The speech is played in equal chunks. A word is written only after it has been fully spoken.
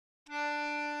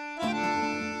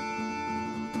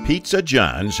Pizza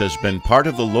John's has been part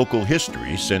of the local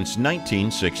history since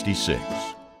 1966.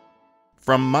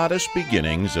 From modest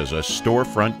beginnings as a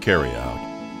storefront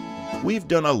carryout, we've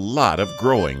done a lot of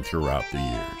growing throughout the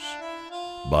years.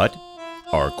 But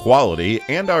our quality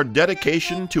and our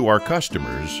dedication to our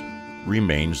customers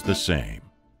remains the same.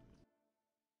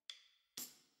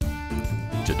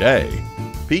 Today,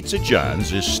 Pizza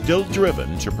John's is still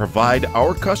driven to provide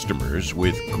our customers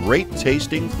with great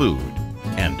tasting food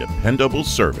and dependable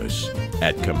service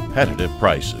at competitive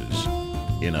prices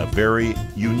in a very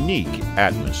unique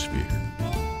atmosphere.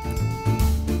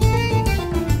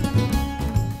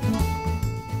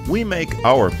 We make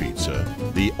our pizza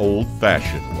the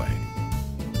old-fashioned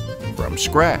way, from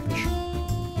scratch,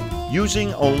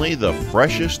 using only the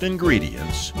freshest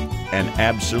ingredients and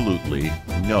absolutely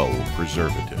no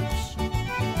preservatives.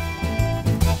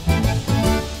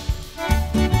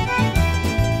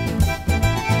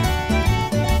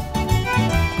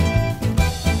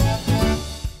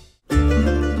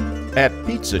 At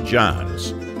Pizza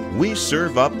John's, we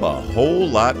serve up a whole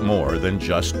lot more than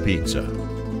just pizza.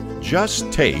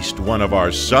 Just taste one of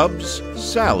our subs,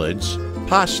 salads,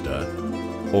 pasta,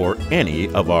 or any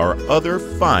of our other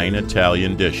fine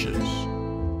Italian dishes.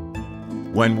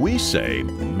 When we say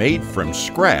made from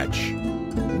scratch,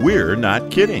 we're not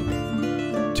kidding.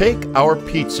 Take our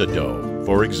pizza dough,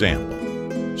 for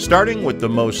example. Starting with the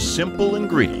most simple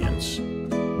ingredients,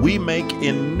 we make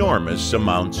enormous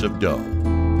amounts of dough.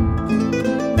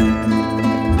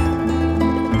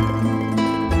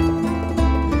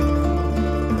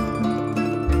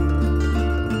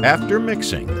 After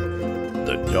mixing,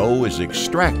 the dough is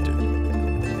extracted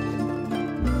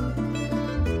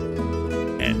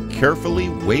and carefully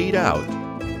weighed out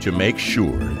to make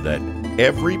sure that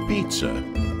every pizza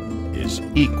is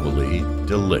equally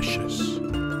delicious.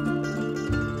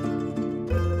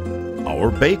 Our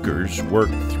bakers work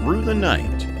through the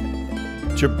night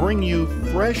to bring you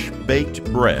fresh baked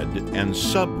bread and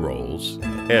sub rolls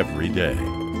every day.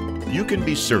 You can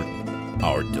be certain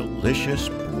our delicious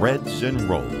breads and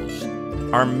rolls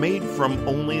are made from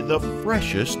only the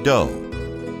freshest dough.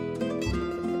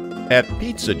 At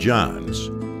Pizza John's,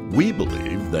 we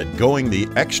believe that going the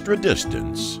extra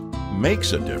distance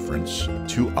makes a difference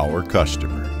to our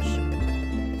customers.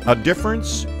 A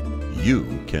difference you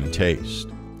can taste.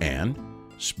 And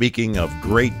speaking of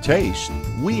great taste,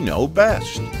 we know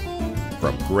best.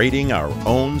 From grating our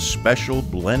own special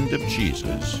blend of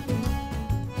cheeses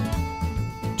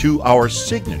to our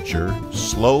signature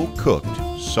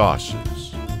slow-cooked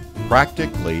sauces.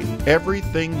 Practically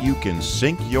everything you can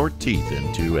sink your teeth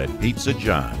into at Pizza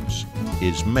John's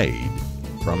is made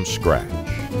from scratch.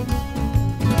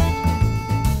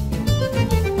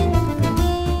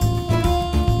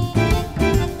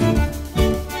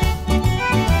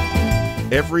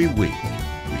 Every week,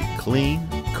 we clean,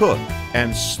 cook,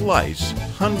 and slice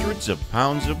hundreds of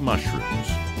pounds of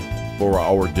mushrooms for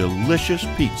our delicious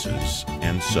pizzas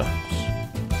and subs.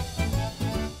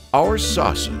 Our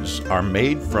sauces are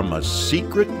made from a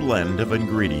secret blend of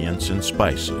ingredients and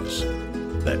spices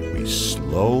that we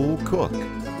slow cook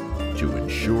to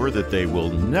ensure that they will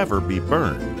never be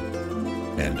burned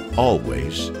and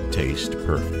always taste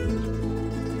perfect.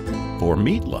 For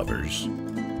meat lovers,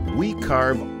 we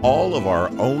carve all of our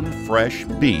own fresh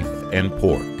beef and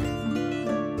pork,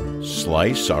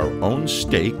 slice our own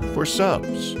steak for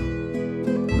subs,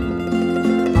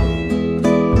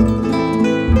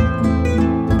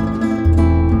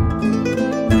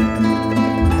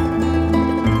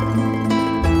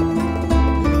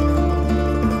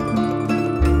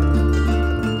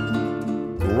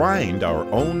 grind our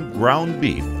own ground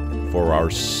beef for our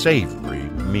savory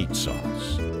meat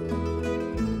sauce.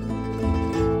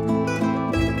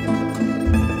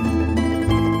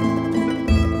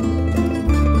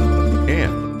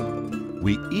 And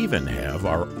we even have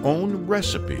our own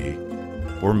recipe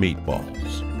for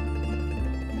meatballs.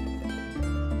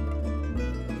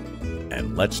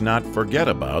 And let's not forget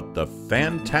about the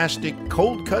fantastic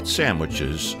cold-cut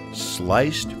sandwiches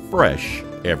sliced fresh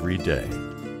every day.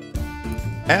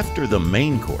 After the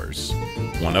main course,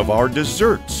 one of our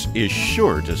desserts is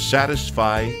sure to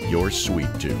satisfy your sweet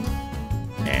tooth.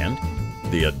 And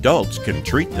the adults can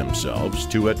treat themselves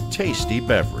to a tasty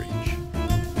beverage.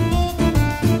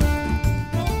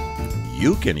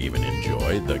 You can even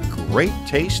enjoy the great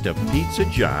taste of Pizza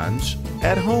John's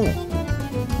at home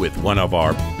with one of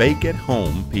our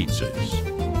bake-at-home pizzas.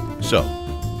 So,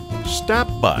 stop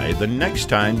by the next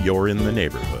time you're in the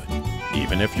neighborhood.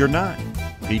 Even if you're not,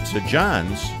 Pizza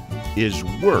John's is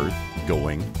worth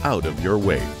going out of your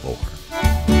way